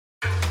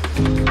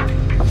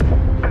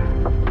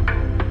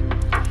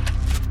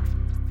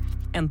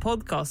En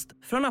podcast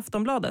från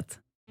Aftonbladet.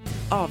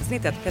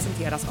 Avsnittet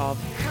presenteras av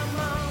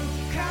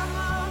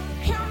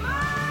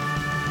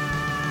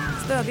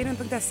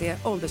stödlinjen.se,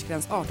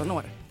 åldersgräns 18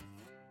 år.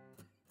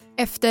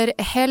 Efter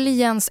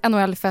helgens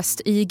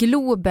NHL-fest i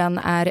Globen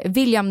är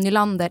William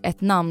Nylander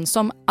ett namn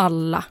som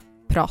alla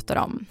pratar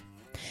om.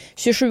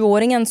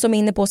 27-åringen som är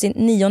inne på sin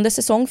 9:e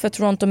säsong för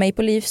Toronto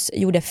Maple Leafs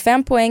gjorde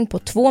 5 poäng på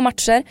 2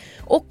 matcher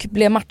och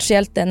blev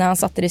matchhjälte när han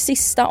satte det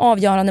sista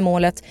avgörande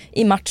målet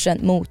i matchen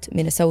mot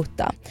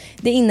Minnesota.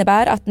 Det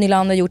innebär att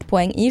Nylander gjort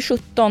poäng i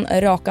 17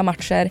 raka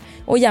matcher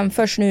och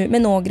jämförs nu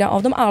med några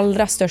av de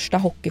allra största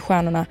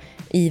hockeystjärnorna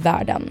i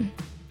världen.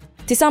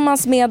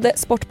 Tillsammans med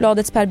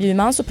Sportbladets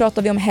Bjurman så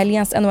pratar vi om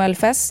helgens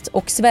NHL-fest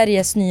och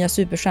Sveriges nya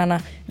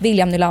superstjärna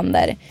William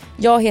Nylander.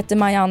 Jag heter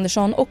Maja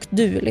Andersson och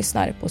du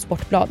lyssnar på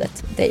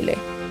Sportbladet Daily.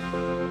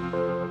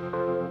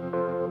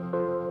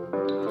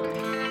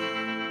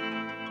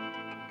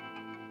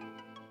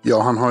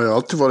 Ja, han har ju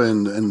alltid varit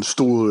en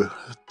stor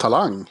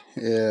talang.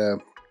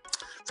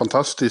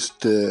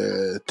 Fantastiskt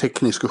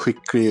teknisk och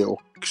skicklig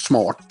och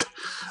smart.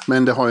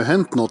 Men det har ju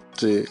hänt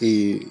något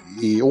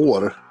i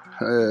år.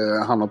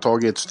 Han har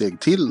tagit ett steg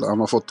till. Han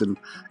har fått en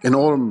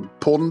enorm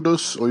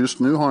pondus och just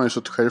nu har han ju så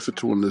ett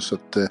självförtroende så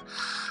att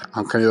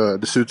han kan göra,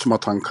 det ser ut som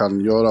att han kan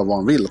göra vad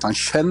han vill. Att han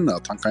känner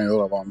att han kan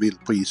göra vad han vill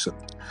på isen.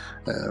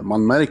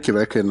 Man märker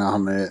verkligen när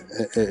han är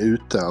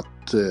ute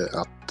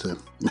att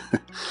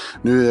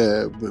nu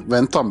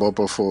väntar han bara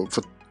på att få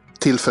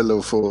tillfälle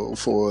att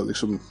få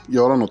liksom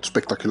göra något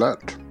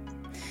spektakulärt.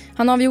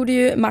 Han avgjorde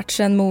ju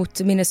matchen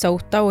mot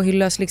Minnesota och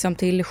hyllas liksom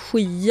till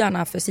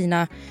skyarna för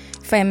sina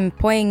 5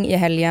 poäng i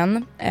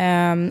helgen.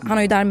 Han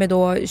har ju därmed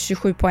då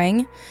 27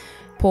 poäng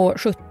på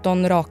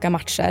 17 raka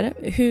matcher.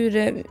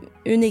 Hur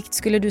unikt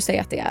skulle du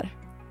säga att det är?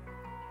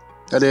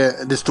 Ja,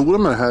 det stora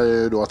med det här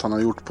är ju då att han har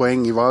gjort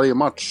poäng i varje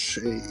match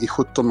i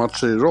 17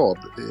 matcher i rad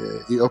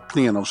i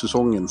öppningen av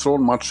säsongen.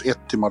 Från match 1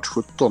 till match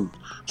 17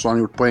 så har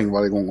han gjort poäng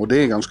varje gång och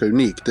det är ganska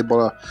unikt. Det är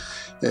bara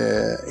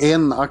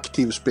en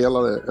aktiv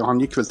spelare, han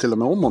gick väl till och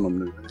med om honom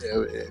nu,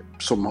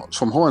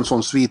 som har en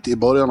sån svit i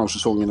början av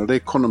säsongen och det är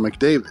Connor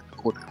McDavid.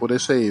 Och det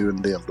säger ju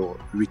en del då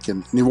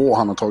vilken nivå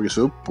han har tagit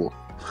sig upp på.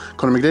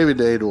 Connor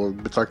McDavid är då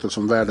betraktad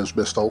som världens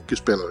bästa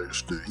hockeyspelare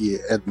just nu i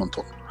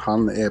Edmonton.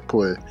 Han är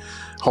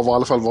har i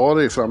alla fall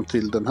varit fram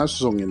till den här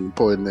säsongen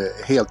på en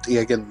helt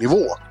egen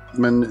nivå.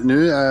 Men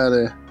nu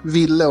är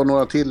Ville och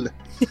några till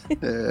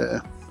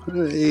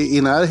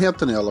i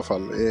närheten i alla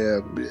fall.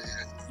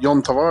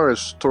 John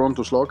Tavares,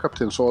 Torontos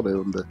lagkapten, sa det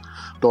under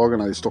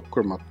dagarna i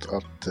Stockholm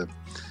att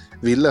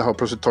Ville har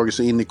plötsligt tagit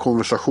sig in i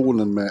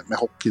konversationen med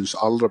hockeyns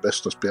allra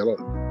bästa spelare.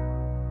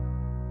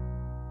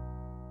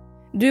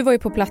 Du var ju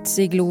på plats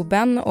i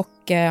Globen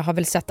och har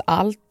väl sett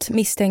allt,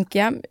 misstänker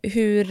jag.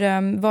 Hur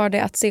var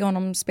det att se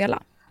honom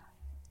spela?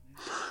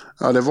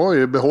 Ja, det var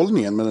ju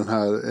behållningen med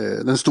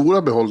den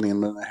stora behållningen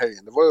med den här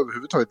helgen. Det var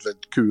överhuvudtaget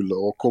väldigt kul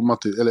att komma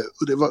till, eller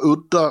det var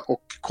udda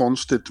och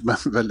konstigt men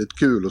väldigt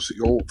kul att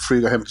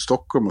flyga hem till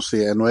Stockholm och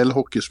se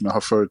NHL-hockey som jag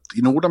har följt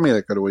i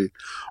Nordamerika då i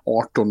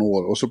 18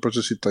 år och så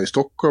plötsligt sitta i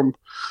Stockholm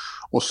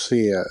och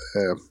se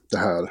det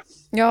här.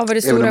 Ja, var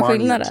det stora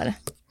skillnader?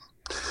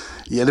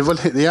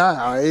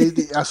 Ja,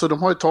 alltså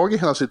de har ju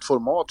tagit hela sitt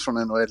format från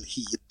NHL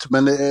hit,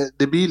 men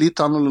det blir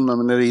lite annorlunda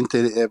när det inte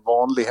är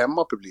vanlig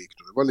hemmapublik.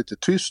 Det var lite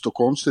tyst och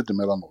konstigt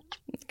emellanåt.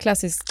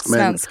 Klassiskt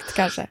svenskt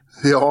kanske.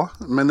 Ja,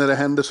 men när det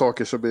hände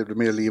saker så blev det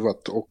mer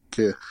livat och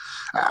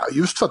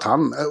just för att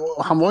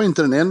han var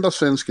inte den enda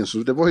svensken, så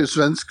det var ju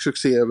svensk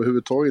succé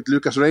överhuvudtaget.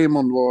 Lucas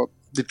Raymond var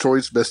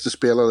Detroits bästa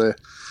spelare.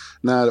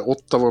 När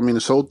Ottawa och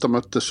Minnesota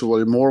möttes så var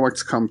det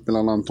målvaktskamp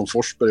mellan Anton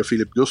Forsberg och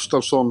Filip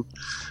Gustafsson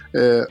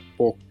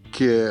och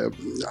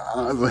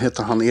vad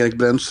heter han, Erik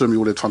Brännström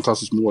gjorde ett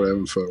fantastiskt mål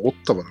även för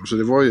Ottawa. Så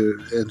det var ju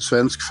en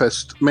svensk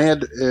fest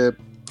med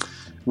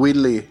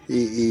Willie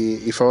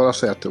i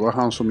förarsätet. Det var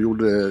han som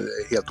gjorde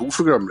helt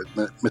oförglömligt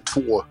med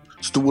 2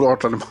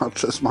 storartade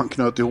matcher som han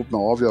knöt ihop med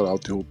att avgöra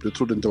alltihop. Jag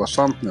trodde inte det var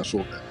sant när jag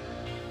såg det.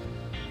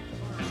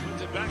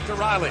 Back to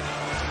Riley.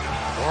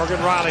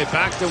 Morgan Riley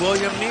back to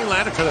William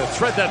Nylander to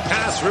thread that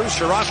pass through.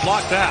 Sherrod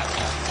blocked that.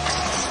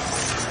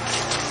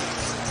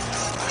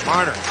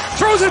 Marner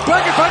throws it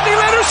back in front.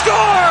 Nylander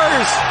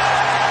scores!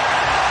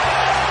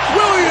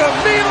 William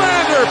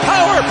Nylander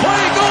power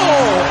play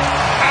goal!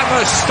 And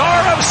the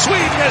star of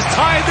Sweden has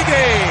tied the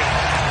game.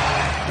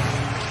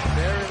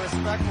 Very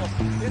respectful.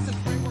 This is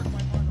great work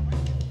by Marner.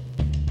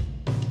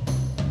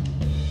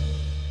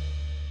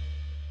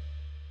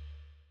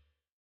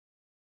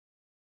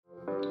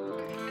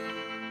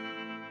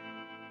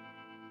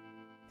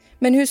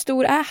 Men hur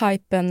stor är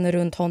hypen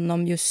runt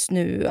honom just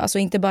nu? Alltså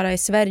inte bara i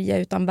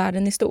Sverige utan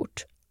världen i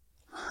stort.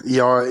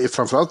 Ja,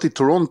 framförallt i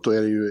Toronto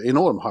är det ju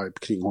enorm hype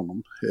kring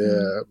honom.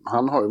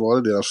 Han har ju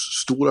varit deras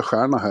stora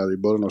stjärna här i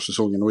början av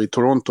säsongen och i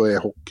Toronto är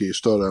hockey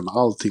större än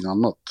allting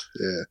annat.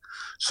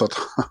 Så att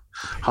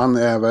han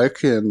är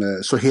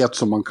verkligen så het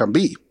som man kan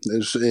bli.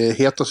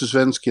 Hetaste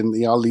svensken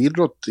i all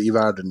idrott i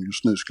världen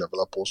just nu skulle jag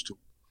vilja påstå.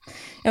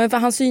 Ja, men för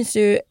han syns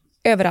ju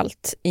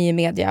överallt i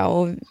media,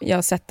 och jag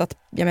har sett att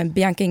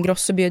Bianca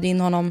Ingrosso bjöd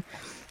in honom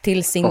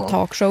till sin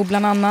talkshow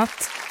bland annat.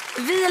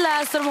 Vi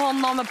läser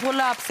om honom på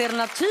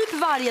löpsedlarna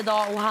typ varje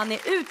dag och han är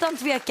utan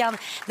tvekan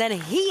den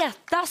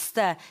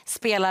hetaste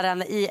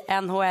spelaren i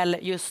NHL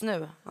just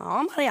nu.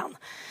 Ja, Marianne.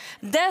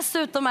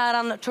 Dessutom är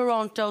han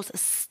Torontos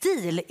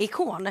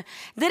stilikon.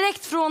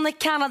 Direkt från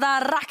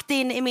Kanada, rakt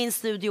in i min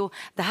studio.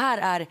 Det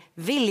här är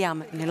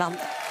William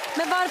Nylander.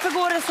 Men varför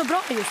går det så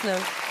bra just nu?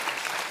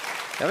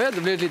 Jag vet,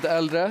 det blir lite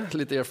äldre,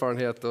 lite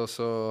erfarenhet och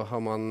så har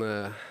man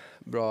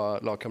bra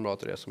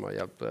lagkamrater som har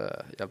hjälpt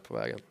på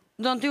vägen.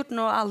 Du har inte gjort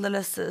något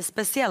alldeles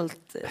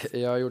speciellt?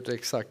 Jag har gjort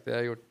exakt det jag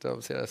har gjort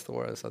de senaste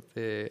åren, så att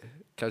det är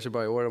kanske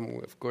bara i år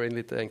de går in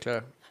lite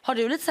enklare. Har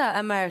du lite så här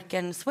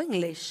American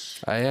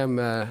swinglish?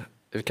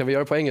 Kan vi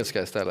göra på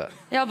engelska istället?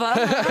 Jag bara,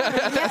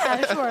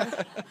 yeah, sure.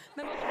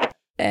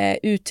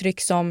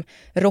 Uttryck som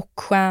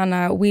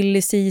rockstjärna,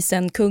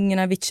 William, kungen,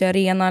 Avicii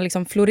Arena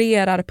liksom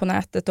florerar på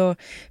nätet, och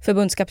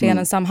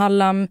förbundskaptenen Sam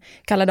Hallam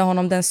kallade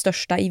honom den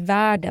största i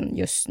världen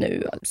just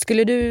nu.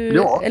 Skulle du,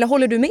 eller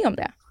håller du med om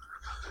det?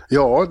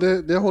 Ja,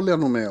 det håller jag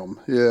nog med om.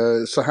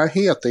 Så här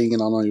het är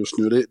ingen annan just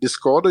nu. Det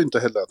skadar inte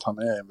heller att han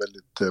är en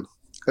väldigt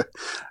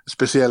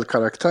speciell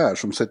karaktär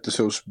som sätter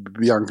sig hos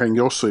Bianca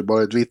Ingrosso i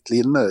bara ett vitt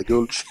linne,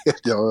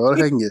 guldkedja och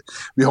örhänge.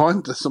 Vi har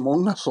inte så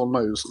många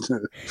sådana just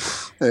nu.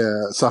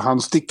 Så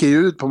han sticker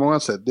ju ut på många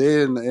sätt. Det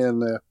är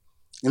en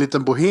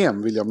liten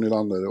bohem, William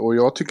Nylander. Och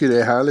jag tycker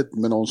det är härligt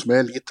med någon som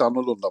är lite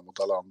annorlunda mot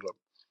alla andra.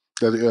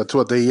 Jag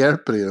tror att det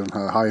hjälper i den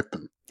här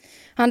hypen.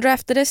 Han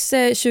draftades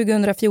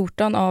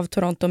 2014 av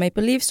Toronto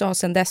Maple Leafs och har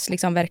sedan dess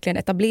liksom verkligen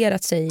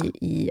etablerat sig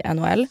i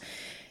NHL.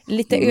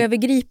 Lite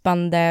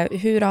övergripande,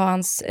 hur har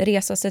hans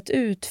resa sett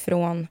ut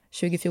från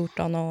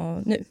 2014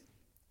 och nu?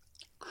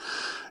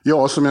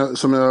 Ja,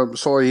 som jag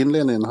sa i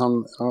inledningen,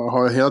 han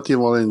har hela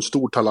tiden varit en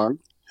stor talang.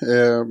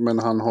 Men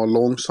han har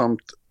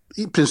långsamt,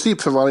 i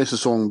princip för varje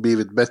säsong,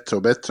 blivit bättre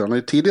och bättre. Han har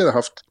ju tidigare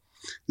haft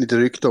lite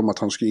rykte om att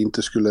han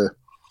inte skulle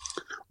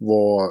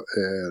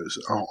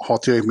ha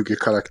tillräckligt mycket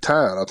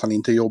karaktär, att han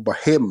inte jobbar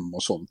hem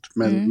och sånt.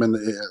 Men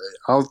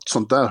allt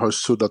sånt där har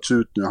suddats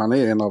ut nu. Han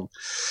är en av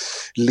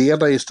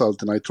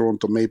ledargestalterna i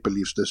Toronto Maple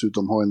Leafs.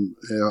 Dessutom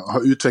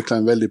har utvecklat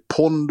en väldig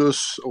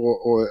pondus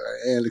och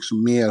är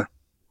liksom mer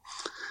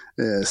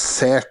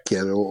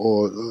säker.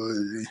 Och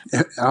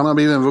han har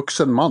blivit en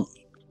vuxen man.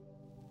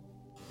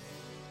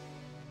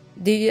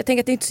 Jag tänker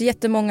att det är inte så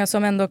jättemånga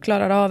som ändå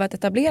klarar av att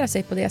etablera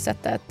sig på det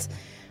sättet.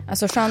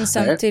 Alltså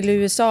chansen till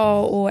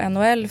USA och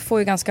NHL får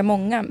ju ganska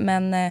många,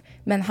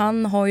 men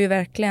han har ju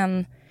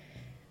verkligen,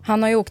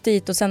 han har ju åkt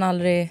dit och sen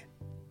aldrig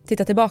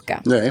tittat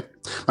tillbaka. Nej,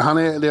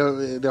 men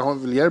det har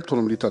väl hjälpt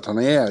honom lite att han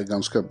är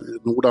ganska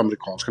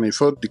nordamerikansk. Han är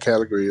född i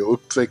Calgary och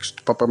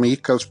uppväxt. Pappa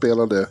Mikael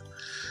spelade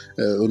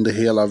under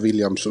hela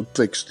Williams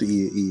uppväxt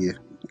i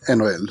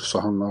NHL, så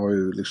han har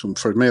ju liksom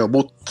följt med och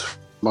bott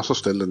massa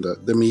ställen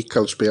där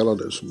Mikael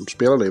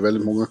spelade i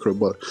väldigt många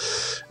klubbar.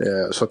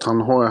 Så att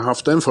han har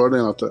haft den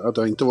fördelen att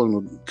det inte varit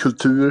någon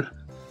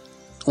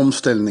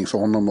kulturomställning för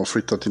honom att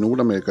flytta till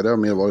Nordamerika. Det har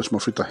mer varit som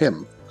att flytta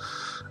hem.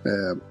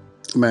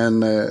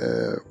 Men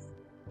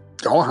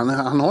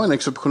han har en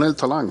exceptionell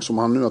talang som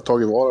han nu har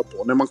tagit vara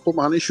på. När man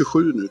kommer, han är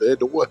 27 nu, det är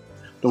då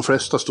de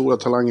flesta stora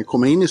talanger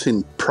kommer in i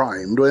sin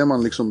prime. Då är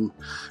man liksom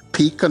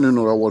pika nu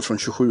några år från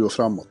 27 och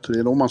framåt. Det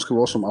är då man ska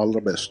vara som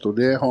allra bäst, och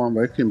det har han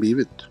verkligen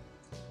blivit.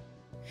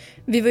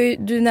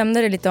 Du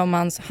nämnde det lite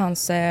om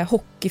hans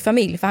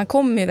hockeyfamilj, för han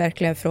kommer ju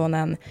verkligen från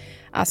en,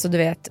 alltså du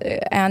vet,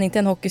 är han inte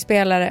en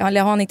hockeyspelare,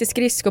 eller har han inte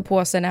skridskor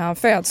på sig när han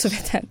föds, så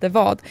vet jag inte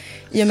vad.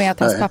 I och med att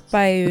hans pappa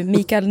är ju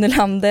Mikael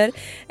Nylander.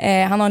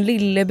 Han har en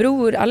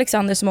lillebror,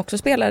 Alexander, som också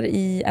spelar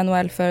i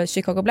NHL för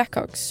Chicago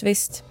Blackhawks,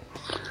 visst?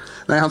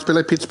 Nej, han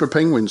spelar i Pittsburgh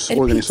Penguins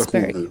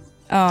organisation nu.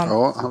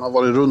 Ja, han har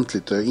varit runt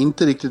lite,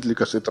 inte riktigt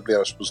lyckats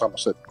etablera sig på samma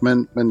sätt.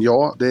 Men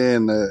ja, det är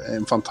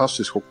en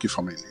fantastisk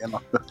hockeyfamilj.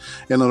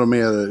 En av de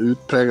mer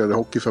utpräglade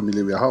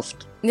hockeyfamiljer vi har haft.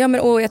 Ja,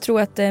 men och jag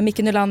tror att Micke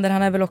Nylander,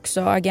 han är väl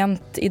också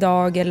agent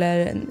idag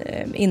eller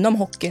inom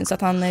hockeyn, så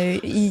att han är ju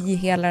i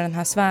hela den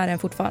här sfären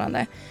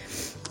fortfarande.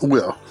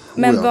 Ja.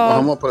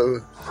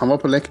 Han var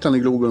på läktaren i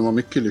Globen och var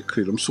mycket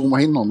lycklig. De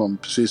zoomade in honom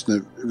precis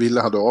när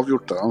Ville hade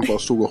avgjort det. Han bara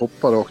stod och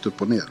hoppade rakt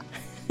upp och ner.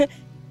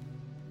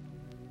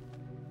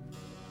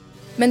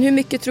 Men hur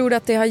mycket tror du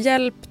att det har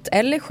hjälpt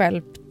eller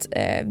stjälpt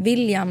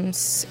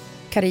Williams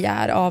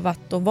karriär av att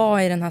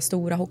vara i den här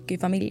stora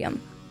hockeyfamiljen?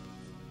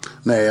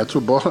 Nej, jag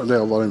tror bara det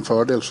har varit en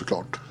fördel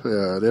såklart.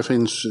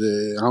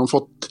 Han har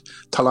fått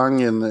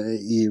talangen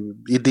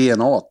i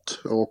DNAt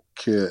och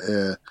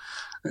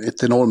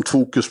ett enormt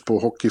fokus på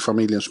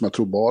hockeyfamiljen som jag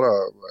tror bara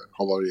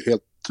har varit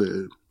helt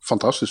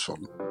fantastiskt för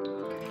honom.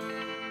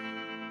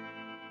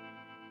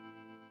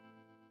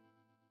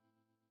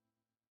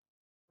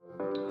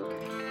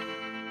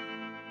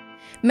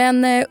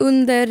 Men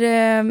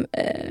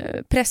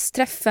under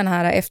pressträffen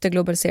här efter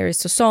Global Series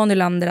så sa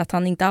Nylander att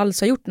han inte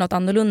alls har gjort något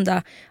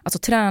annorlunda, alltså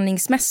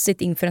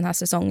träningsmässigt inför den här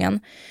säsongen.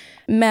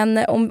 Men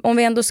om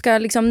vi ändå ska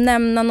liksom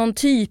nämna någon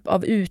typ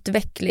av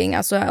utveckling,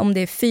 alltså om det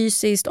är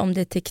fysiskt, om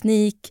det är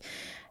teknik,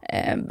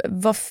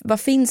 Vad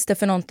finns det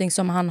för någonting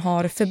som han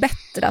har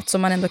förbättrat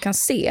som man ändå kan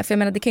se? För jag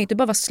menar, det kan ju inte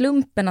bara vara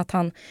slumpen att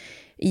han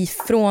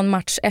ifrån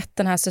match 1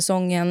 den här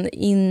säsongen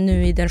in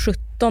nu i den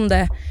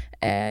 17:e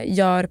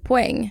gör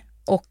poäng.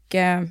 Och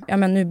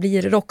nu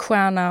blir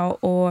rockstjärna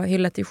och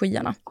hyllat i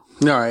skyarna.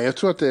 Ja, jag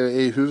tror att det är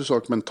i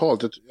huvudsak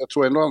mentalt. Jag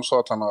tror ändå han sa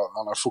att han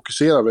har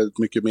fokuserat väldigt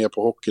mycket mer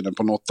på hockeyn än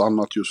på något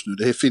annat just nu.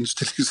 Det finns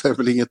till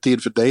exempel ingen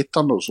tid för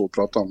dejtande och så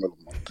pratar han väl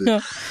om. Att,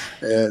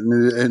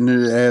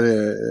 nu är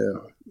det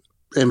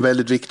en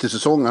väldigt viktig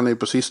säsong. Han är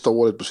på sista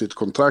året på sitt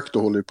kontrakt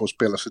och håller på att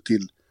spela sig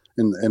till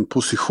en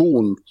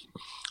position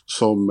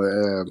som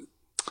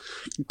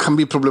kan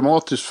bli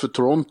problematiskt för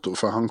Toronto,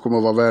 för han kommer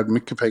att vara värd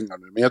mycket pengar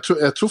nu. Men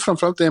jag tror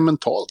framförallt det är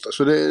mentalt.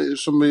 Alltså det är,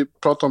 som vi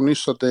pratade om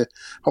nyss, att det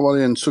har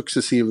varit en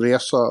successiv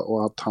resa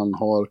och att han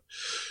har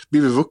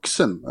blivit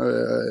vuxen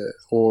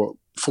och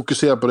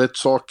fokuserat på rätt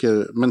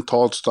saker,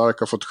 mentalt stark,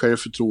 har fått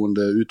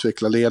självförtroende,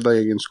 utveckla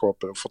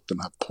ledaregenskaper och fått den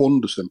här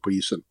pondusen på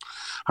isen.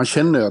 Han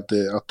känner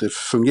att det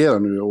fungerar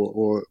nu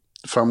och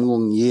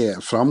framgång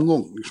ger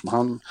framgång.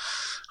 Liksom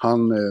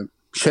han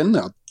känner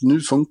att nu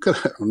funkar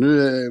det och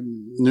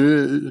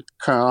nu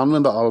kan jag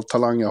använda all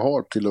talang jag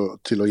har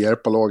till att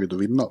hjälpa laget att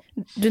vinna.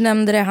 Du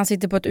nämnde det, han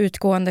sitter på ett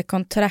utgående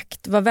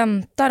kontrakt. Vad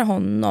väntar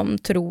honom,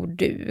 tror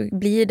du?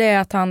 Blir det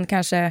att han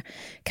kanske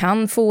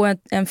kan få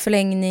en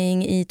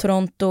förlängning i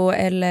Toronto,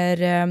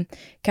 eller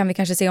kan vi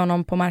kanske se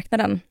honom på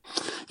marknaden?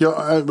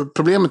 Ja,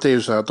 problemet är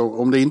ju så här att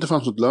om det inte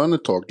fanns något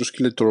lönetak, då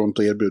skulle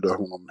Toronto erbjuda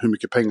honom hur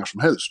mycket pengar som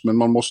helst. Men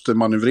man måste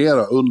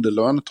manövrera under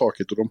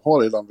lönetaket och de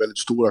har redan väldigt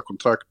stora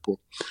kontrakt på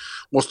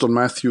Auston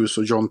Matthews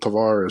och John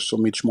Tavares och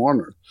Mitch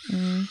Marner.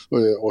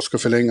 Och ska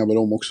förlänga med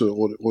dem också.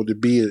 Och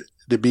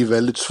det blir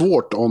väldigt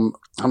svårt om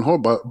han har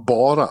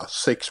bara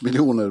 6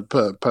 miljoner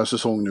per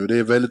säsong nu. Det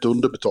är väldigt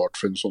underbetalt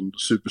för en sån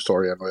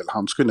superstar i NHL.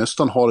 Han ska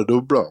nästan ha det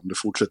dubbla om det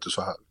fortsätter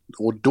så här.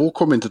 Och då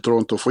kommer inte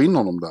Toronto få in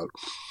honom där.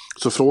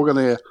 Så frågan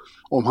är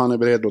om han är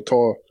beredd att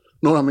ta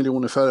några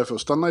miljoner färre för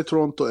att stanna i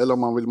Toronto, eller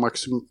om han vill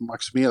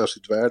maximera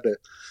sitt värde.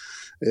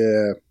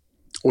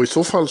 Och i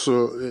så fall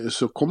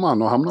så kommer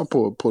han att hamna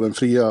på den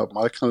fria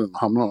marknaden,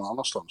 hamna någon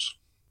annanstans.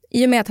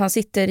 I och med att han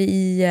sitter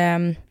i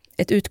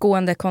ett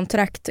utgående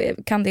kontrakt,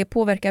 kan det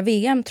påverka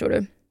VM, tror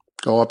du?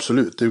 Ja,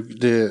 absolut.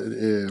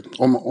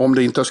 Om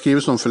det inte har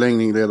skrivits någon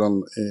förlängning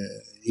redan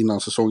innan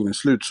säsongen är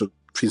slut, så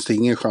finns det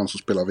ingen chans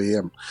att spela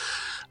VM.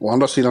 Å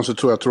andra sidan så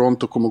tror jag att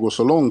Toronto kommer gå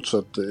så långt så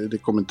att det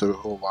kommer inte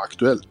att vara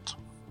aktuellt.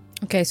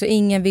 Okej, så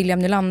ingen William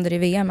Nylander i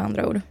VM med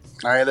andra ord?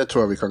 Nej, det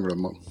tror jag vi kan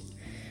glömma.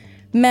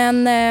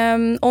 Men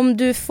om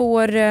du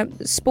får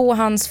spå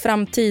hans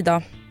framtid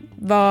då,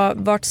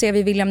 vart ser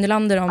vi William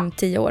Nylander om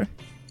 10 år?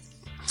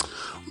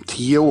 Om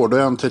 10 år, då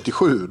är han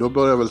 37. Då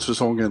börjar väl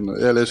säsongen,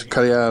 eller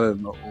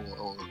karriären och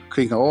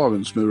klinga av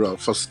en smula.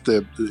 Fast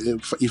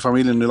i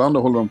familjen Nylander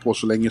håller de på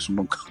så länge som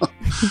de kan.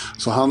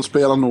 Så han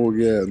spelar nog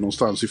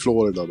någonstans i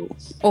Florida då.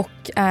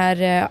 Och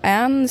är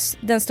han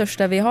den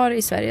största vi har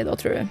i Sverige då,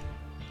 tror du?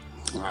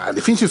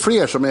 Det finns ju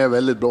fler som är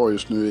väldigt bra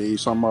just nu i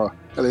samma,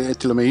 eller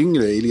till och med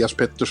yngre, Elias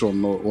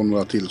Pettersson och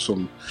några till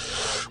som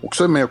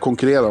också är med och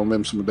konkurrerar om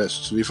vem som är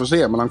bäst. Så vi får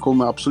se, men han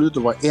kommer absolut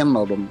att vara en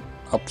av de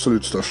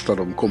absolut största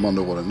de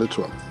kommande åren, det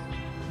tror jag.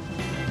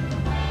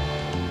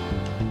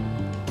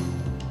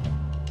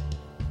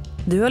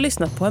 Du har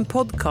lyssnat på en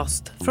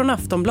podcast från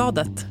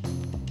Aftonbladet.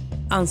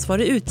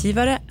 Ansvarig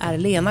utgivare är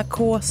Lena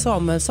K.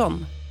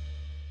 Samuelsson.